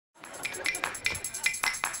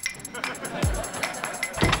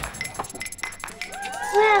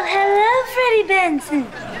Shirley Benson.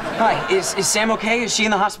 Hi, is Sam okay? Is she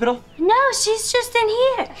in the hospital? No, she's just in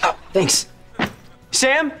here. Oh, thanks.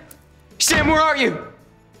 Sam? Sam, where are you?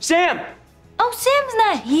 Sam! Oh, Sam's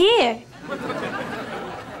not here.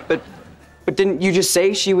 But didn't you just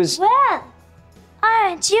say she was... Well,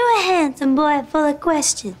 aren't you a handsome boy full of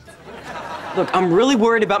questions? Look, I'm really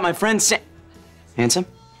worried about my friend Sam. Handsome?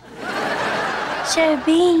 Sure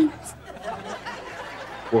beans.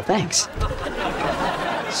 Well, thanks.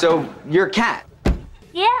 So, you're Kat?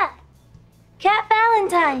 Yeah. Cat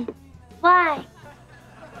Valentine. Why?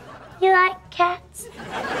 You like cats?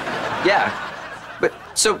 Yeah. But,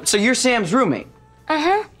 so you're Sam's roommate?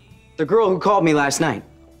 Uh-huh. The girl who called me last night?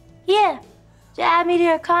 Yeah. Did you add me to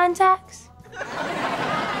your contacts?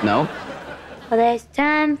 No. Well, there's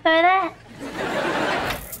time for that.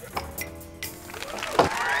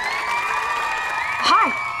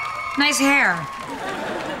 Hi. Nice hair.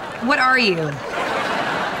 What are you? Jay!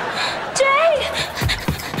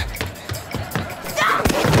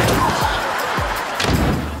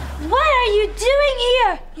 What are you doing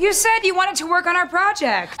here? You said you wanted to work on our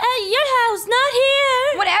project. At your house, not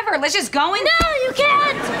here. Whatever, let's just go in. No, you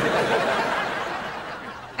can't.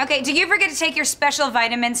 Okay, did you forget to take your special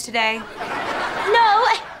vitamins today? No.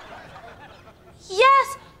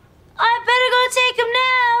 Yes, I better go take them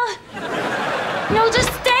now. No,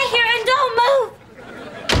 just stay here and don't move.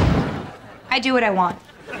 I do what I want.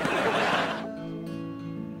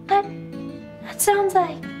 That sounds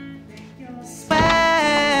like...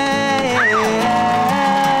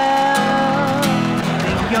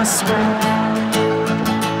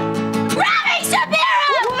 Robbie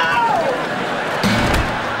Shapiro!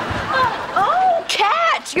 Oh,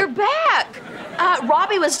 Kat, you're back.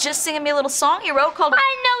 Robbie was just singing me a little song he wrote called... I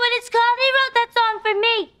know what it's called. He wrote that song for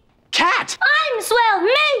me. Kat! I'm swell,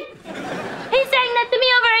 me! He sang that to me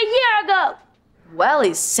over a year ago. Well,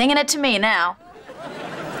 he's singing it to me now.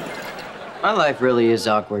 My life really is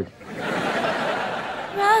awkward.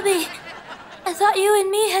 Robbie, I thought you and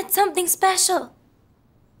me had something special.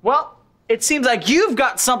 Well, it seems like you've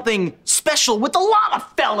got something special with a lot of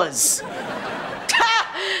fellas.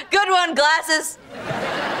 Good one, Glasses.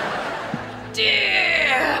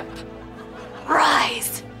 Dip.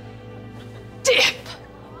 Rise. Dip.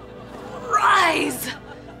 Rise.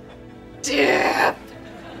 Dip.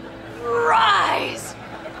 Rise.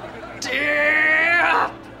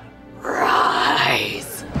 Dip.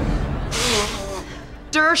 Rise.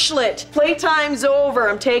 Dershlit, playtime's over.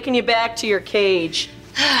 I'm taking you back to your cage.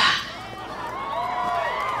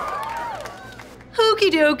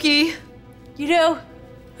 Okie dokie. You know,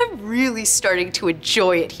 I'm really starting to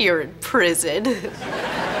enjoy it here in prison.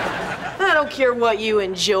 I don't care what you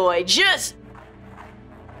enjoy, just...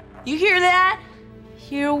 You hear that?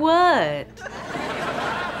 Hear what?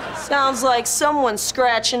 Sounds like someone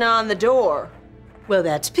scratching on the door. Well,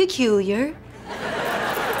 that's peculiar.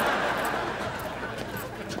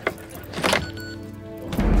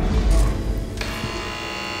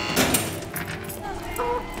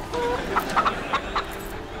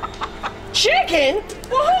 Chicken?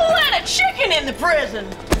 Well, who let a chicken in the prison?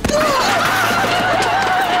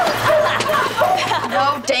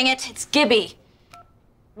 No, dang it, it's Gibby.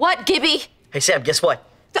 What, Gibby? Hey, Sam, guess what?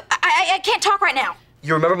 I can't talk right now.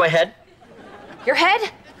 You remember my head? Your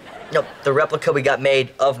head? No, the replica we got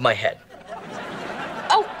made of my head.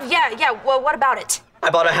 Oh, yeah, well, what about it? I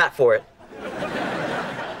bought a hat for it.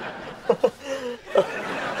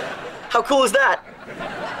 How cool is that?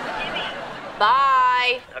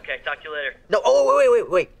 Bye. Okay, talk to you later. No, oh,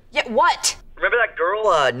 wait. Yeah, what? Remember that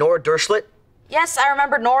girl, Nora Dershlit? Yes, I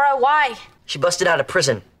remember Nora. Why? She busted out of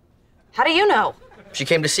prison. How do you know? She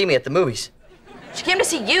came to see me at the movies. She came to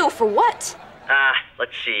see you for what?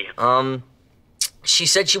 Let's see. She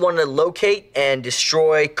said she wanted to locate and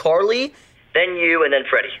destroy Carly, then you, and then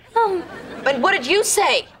Freddie. Oh, but what did you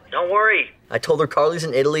say? Don't worry. I told her Carly's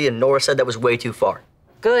in Italy, and Nora said that was way too far.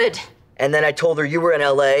 Good. And then I told her you were in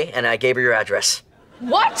LA, and I gave her your address.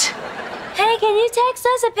 What? Hey, can you text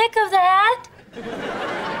us a pic of the hat?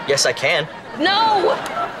 Yes, I can. No!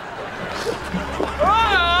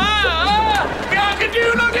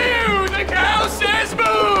 Cock-a-doodle-doo! The cow says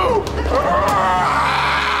boo!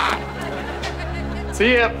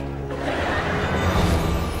 See ya.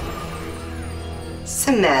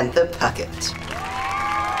 Samantha Puckett.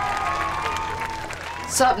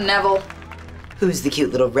 Sup, Neville? Who's the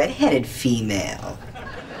cute little red-headed female?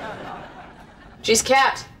 She's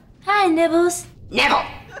Kat. Hi, Nibbles. Neville!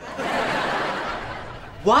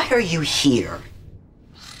 Why are you here?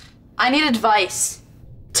 I need advice.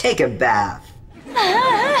 Take a bath.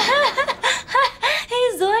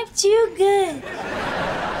 He's looked you good.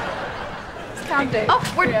 found it.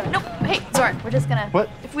 Oh, we're no. Hey, sorry. We're just gonna. What?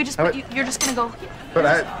 If we just How put about- you're just gonna go. Here. But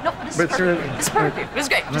I. No, this is but perfect. you're- This is perfect. This is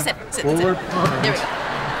great. Just sit. Well, Sit. we're- There we go.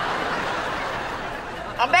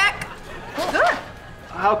 I'm back. Good.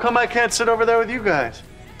 How come I can't sit over there with you guys?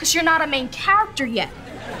 Because you're not a main character yet.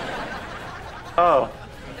 Oh.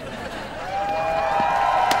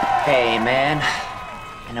 Hey, man.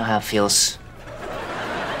 I know how it feels.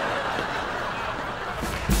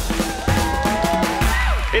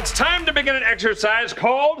 It's time to begin an exercise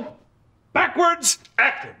called backwards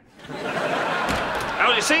acting.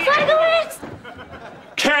 Now, you see,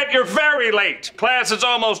 Cat, you're very late. Class is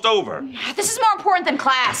almost over. This is more important than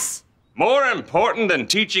class. More important than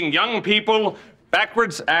teaching young people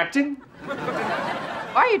backwards acting?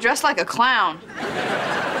 Why are you dressed like a clown?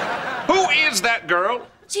 Who is that girl?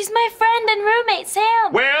 She's my friend and roommate,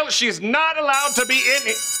 Sam. Well, she's not allowed to be in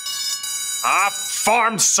it. Ah,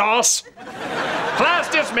 farm sauce. Class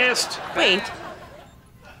dismissed. Wait.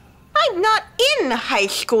 I'm not in high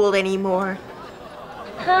school anymore.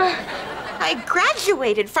 I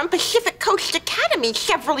graduated from Pacific Coast Academy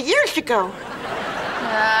several years ago.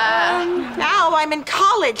 Now I'm in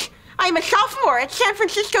college. I'm a sophomore at San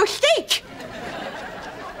Francisco State.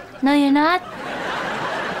 No, you're not.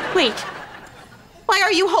 Wait. Why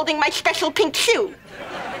are you holding my special pink shoe?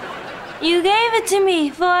 You gave it to me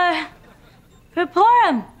for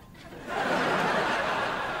Purim.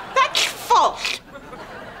 That's false.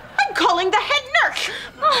 I'm calling the head nurse.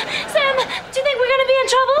 Oh, Sam, do you think we're gonna be in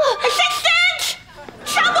trouble? Assistant!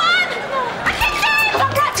 Someone!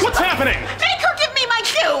 Assistant! What's happening? Make her give me my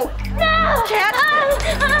shoe! No! Cat?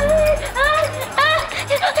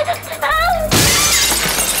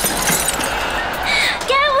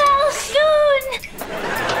 Get well soon!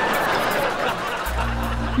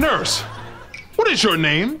 Nurse, what is your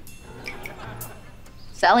name?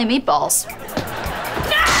 Sally Meatballs.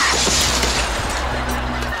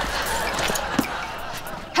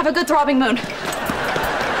 Have a good throbbing moon.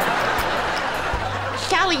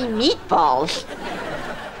 Sally Meatballs?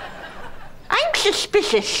 I'm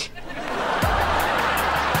suspicious.